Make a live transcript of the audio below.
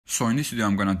So in this video,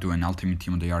 I'm gonna do an Ultimate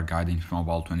Team of the Year guide in FIFA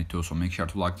Mobile 22. So make sure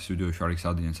to like this video if you are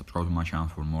excited and subscribe to my channel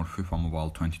for more FIFA Mobile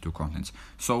 22 contents.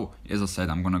 So as I said,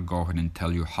 I'm gonna go ahead and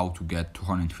tell you how to get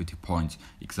 250 points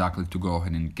exactly to go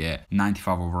ahead and get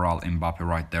 95 overall Mbappe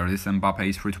right there. This Mbappe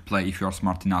is free to play if you are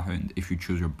smart enough and if you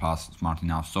choose your pass smart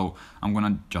enough. So I'm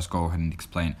gonna just go ahead and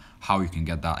explain how you can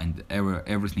get that and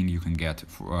everything you can get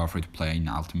for, free to play in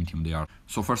Ultimate Team of the Year.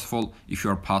 So first of all, if you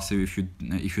are passive, if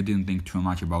you didn't think too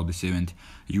much about this event,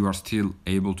 you are still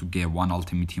able to get one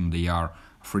Ultimate Team of the Year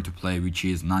free to play, which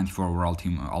is 94 overall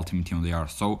Ultimate Team of the Year.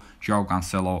 So Joao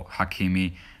Cancelo,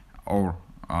 Hakimi, or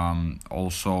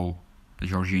also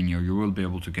Jorginho, you will be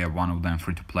able to get one of them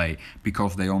free to play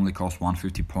because they only cost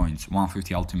 150 points,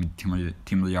 150 Ultimate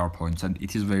Team of the Year points, and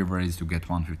it is very easy to get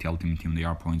 150 Ultimate Team of the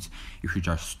Year points if you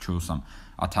just choose some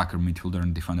attacker, midfielder,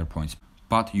 and defender points.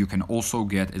 But you can also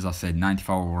get, as I said,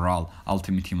 95 overall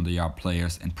Ultimate Team of the Year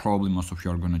players, and probably most of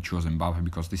you are going to choose Mbappe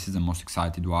because this is the most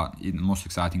exciting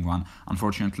one.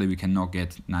 Unfortunately, we cannot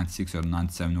get 96 or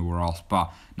 97 overalls,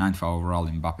 but 95 overall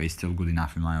Mbappe is still good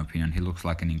enough in my opinion. He looks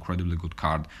like an incredibly good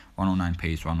card. 109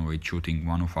 pace, 108 shooting,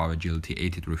 105 agility,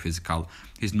 83 physical.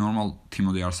 His normal Team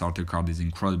of the Year starter card is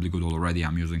incredibly good already.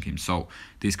 I'm using him, so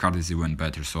this card is even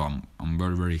better. So I'm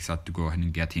very excited to go ahead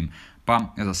and get him.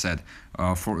 But as I said,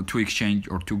 to exchange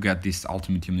or to get this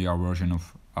Ultimate Team of the Year version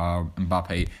of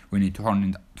Mbappe, we need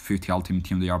 250 Ultimate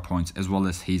Team of the Year points as well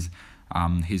as his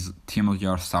Team of the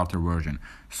Year starter version.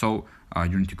 So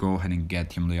you need to go ahead and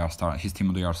get his Team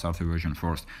of the Year starter version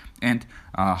first. And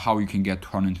how you can get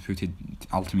 250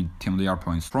 Ultimate Team of the Year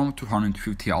points. From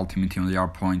 250 Ultimate Team of the Year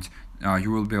points,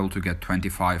 you will be able to get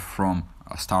 25 from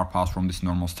Star Pass, from this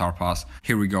normal Star Pass.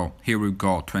 Here we go,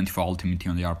 24 Ultimate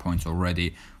Team of the Year points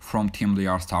already from Team of the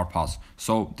Year Star Pass.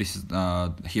 So this is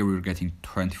here we're getting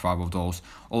 25 of those.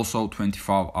 Also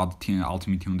 25 other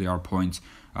Ultimate Team of the Year points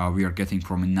we are getting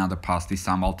from another pass, this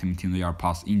time Ultimate Team of the Year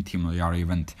pass in Team of the Year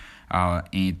event.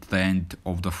 At the end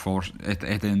of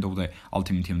the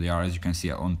Ultimate Team of the Year, as you can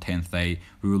see on 10th day,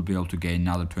 we will be able to get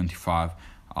another 25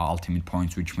 ultimate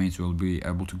points, which means we'll be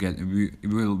able to get we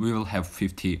will have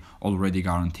 50 already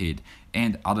guaranteed,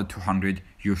 and other 200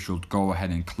 you should go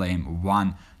ahead and claim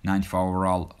one 95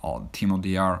 overall Team of the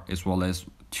Year as well as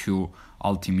two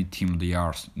Ultimate Team of the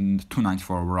Years,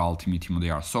 294 overall Ultimate Team of the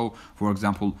Year. So for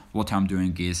example, what I'm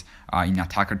doing is in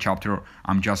attacker chapter,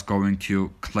 I'm just going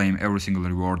to claim every single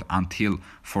reward until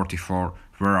 44,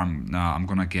 where I'm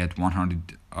gonna get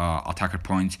 100 attacker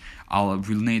points. Will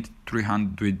need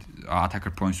 300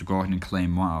 attacker points to go ahead and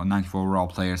claim 94 overall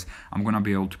players. I'm gonna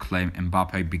be able to claim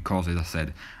Mbappe because, as I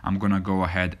said, I'm gonna go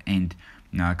ahead and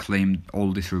claim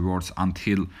all these rewards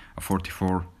until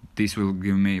 44. This will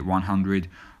give me 100.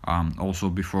 Also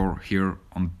before here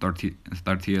on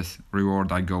 30th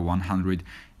reward I go 100,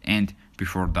 and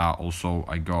before that also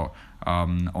I go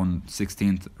on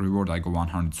 16th reward I go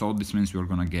 100. So this means we're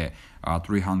gonna get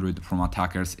 300 from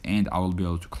attackers, and I will be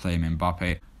able to claim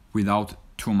Mbappe without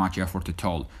too much effort at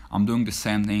all. I'm doing the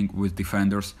same thing with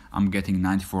defenders. I'm getting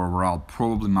 94 overall,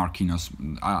 probably Marquinhos.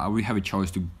 We have a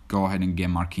choice to go ahead and get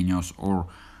Marquinhos or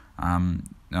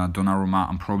Donnarumma.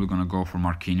 I'm probably gonna go for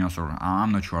Marquinhos, or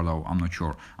I'm not sure though. I'm not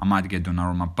sure. I might get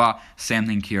Donnarumma, but same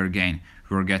thing here again.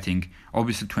 We're getting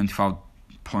obviously 25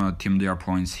 Team of the Year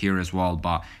points here as well,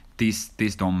 but these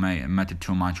don't matter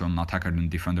too much on attacker and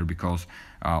defender because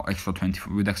extra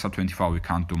 25 we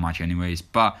can't do much anyways.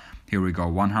 But here we go,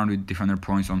 100 defender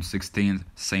points on 16th,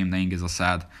 same thing as I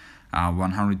said.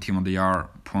 100 Team of the Year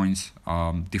points,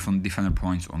 different defender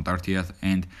points on 30th,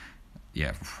 and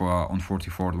yeah, on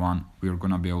 44th one we're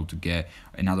gonna be able to get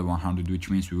another 100, which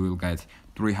means we will get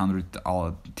 300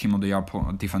 Team of the Year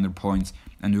defender points,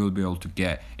 and we will be able to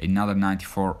get another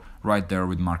 94 right there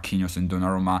with Marquinhos and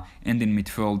Donnarumma. And in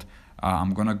midfield,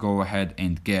 I'm gonna go ahead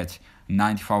and get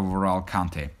 95 overall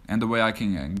Kante. And the way I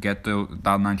can get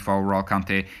that 95 overall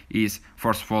Kante is,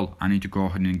 first of all, I need to go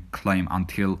ahead and claim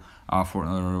until for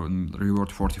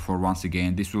reward 44 once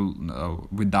again. This will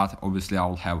with that obviously I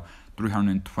will have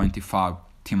 325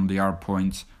 Team of the Year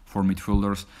points for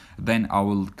midfielders. Then I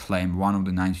will claim one of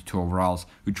the 92 overalls,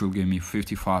 which will give me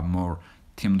 55 more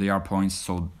Team of the Year points.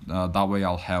 So that way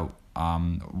I'll have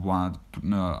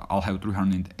I'll have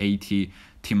 380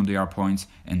 Team of the Year points,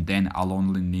 and then I'll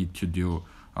only need to do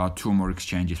 2 more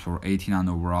exchanges for 89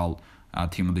 overall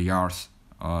Team of the Year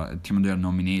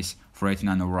nominees for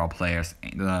 89 overall players.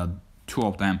 2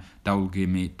 of them, that will give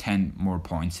me 10 more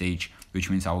points each, which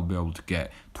means I will be able to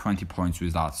get 20 points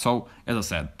with that. So as I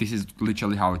said, this is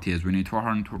literally how it is. We need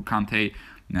 400 Kante,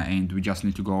 and we just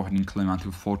need to go ahead and claim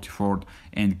until 44th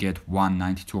and get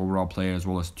 192 overall player as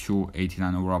well as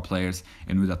 289 overall players,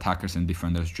 and with attackers and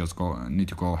defenders just need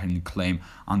to go ahead and claim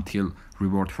until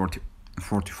reward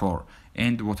 44.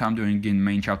 And what I'm doing in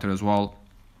main chapter as well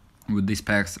with these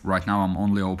packs right now, I'm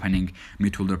only opening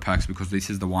midfielder packs because this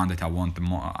is the one that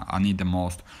I need the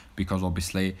most, because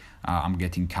obviously I'm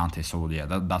getting Kante, so yeah,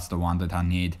 that's the one that I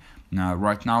need. Now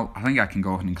right now I think I can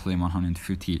go ahead and claim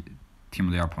 150 Team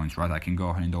of the Year points, right? I can go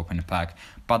ahead and open a pack,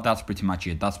 but that's pretty much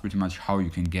it. That's pretty much how you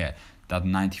can get that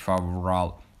 95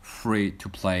 overall free to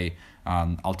play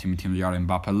Ultimate Team of the Year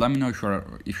Mbappe. Let me know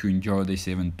if you enjoy this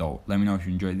event though. Let me know if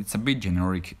you enjoy it. It's a bit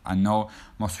generic. I know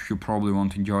most of you probably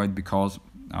won't enjoy it because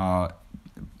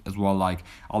as well, like,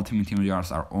 Ultimate Team of the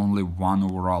Years are only 1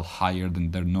 overall higher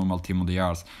than their normal Team of the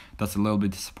Years. That's a little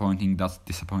bit disappointing. That's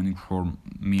disappointing for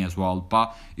me as well.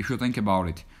 But if you think about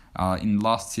it, in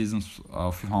last season's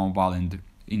FIFA Mobile and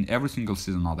in every single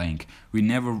season, I think we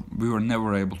were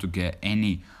never able to get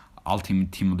any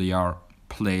Ultimate Team of the Year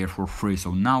player for free.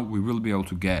 So now we will be able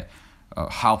to get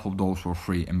half of those for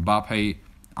free. Mbappe,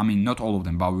 I mean, not all of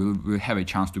them, but we have a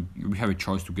choice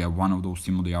to get one of those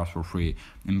Team of the Years for free.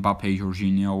 Mbappe,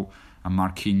 Jorginho,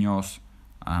 Marquinhos,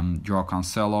 Joao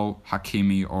Cancelo,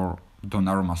 Hakimi, or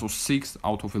Donnarumma. So 6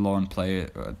 out of 11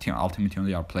 Ultimate Team of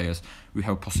the Year players we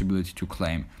have possibility to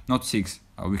claim. Not 6.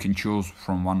 We can choose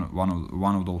from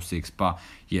one of those 6, but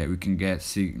yeah, we can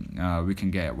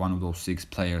get one of those 6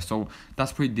 players. So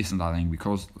that's pretty decent, I think,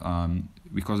 because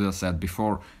as I said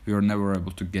before, we were never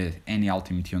able to get any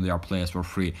Ultimate Team of the Year players for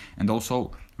free, and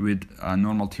also with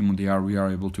normal Team of the Year we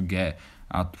are able to get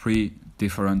 3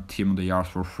 different Team of the Years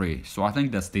for free. So I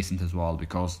think that's decent as well,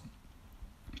 because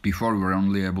before we were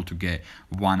only able to get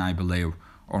 1, I believe,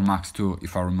 or max 2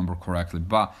 if I remember correctly,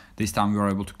 but this time we were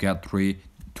able to get 3,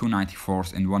 2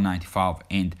 94s and 195,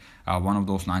 and one of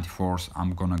those 94s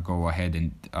I'm gonna go ahead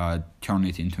and turn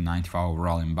it into 95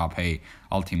 overall Mbappe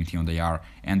Ultimate Team of the Year,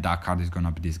 and that card is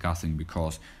gonna be disgusting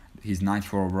because his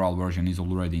 94 overall version is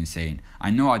already insane.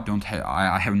 I know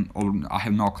I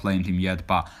have not claimed him yet,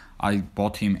 but I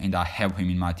bought him and I have him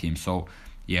in my team. So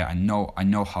yeah, I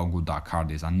know how good that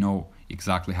card is. I know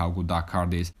exactly how good that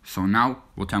card is. So now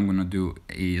what I'm gonna do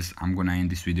is I'm gonna end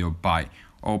this video by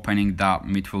opening that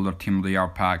midfielder Team of the Year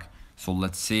pack. So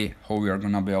let's see how we are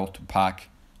gonna be able to pack.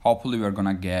 Hopefully we're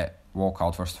gonna get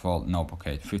walkout first of all. Nope.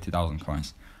 Okay, 50,000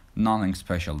 coins. Nothing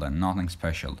special then. Nothing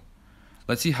special.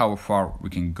 Let's see how far we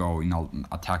can go in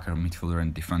attacker, midfielder,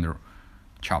 and defender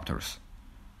chapters.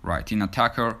 Right, in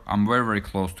attacker, I'm very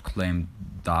close to claim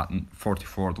that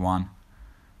 44th one.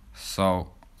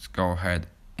 So let's go ahead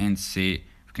and see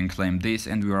if we can claim this,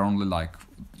 and we are only like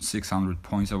 600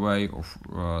 points away,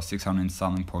 or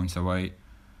 607 points away.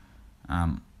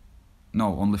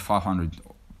 No, only 500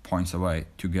 points away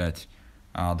to get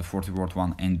the 44th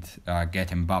one and get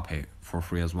Mbappe for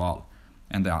free as well.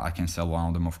 And I can sell one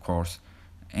of them, of course.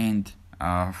 And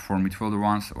for midfielder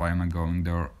ones, why am I going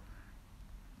there?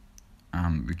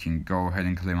 We can go ahead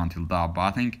and claim until that, but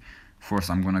I think first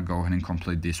I'm gonna go ahead and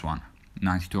complete this one.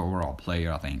 92 overall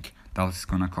player, I think. That's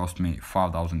gonna cost me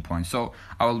 5,000 points. So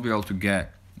I will be able to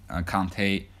get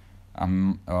Kante,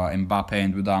 Mbappe,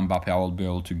 and with that Mbappe I will be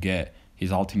able to get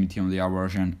his Ultimate Team of the Year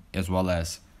version, as well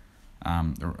as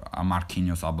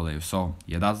Marquinhos, I believe. So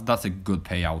yeah, that's a good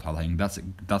payout. I think that's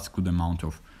a good amount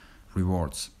of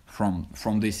rewards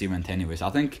from this event. Anyways, I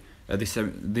think this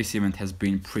event has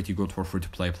been pretty good for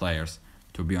free-to-play players.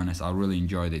 To be honest, I really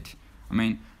enjoyed it. I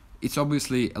mean, it's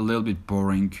obviously a little bit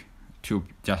boring to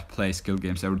just play skill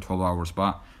games every 12 hours,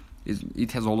 but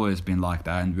it has always been like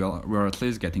that, and we're at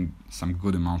least getting some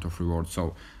good amount of rewards,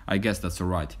 so I guess that's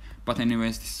alright. But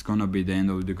anyways, this is gonna be the end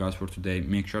of the video, guys, for today.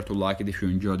 Make sure to like it if you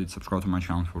enjoyed it, subscribe to my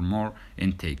channel for more,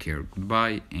 and take care.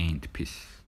 Goodbye and peace.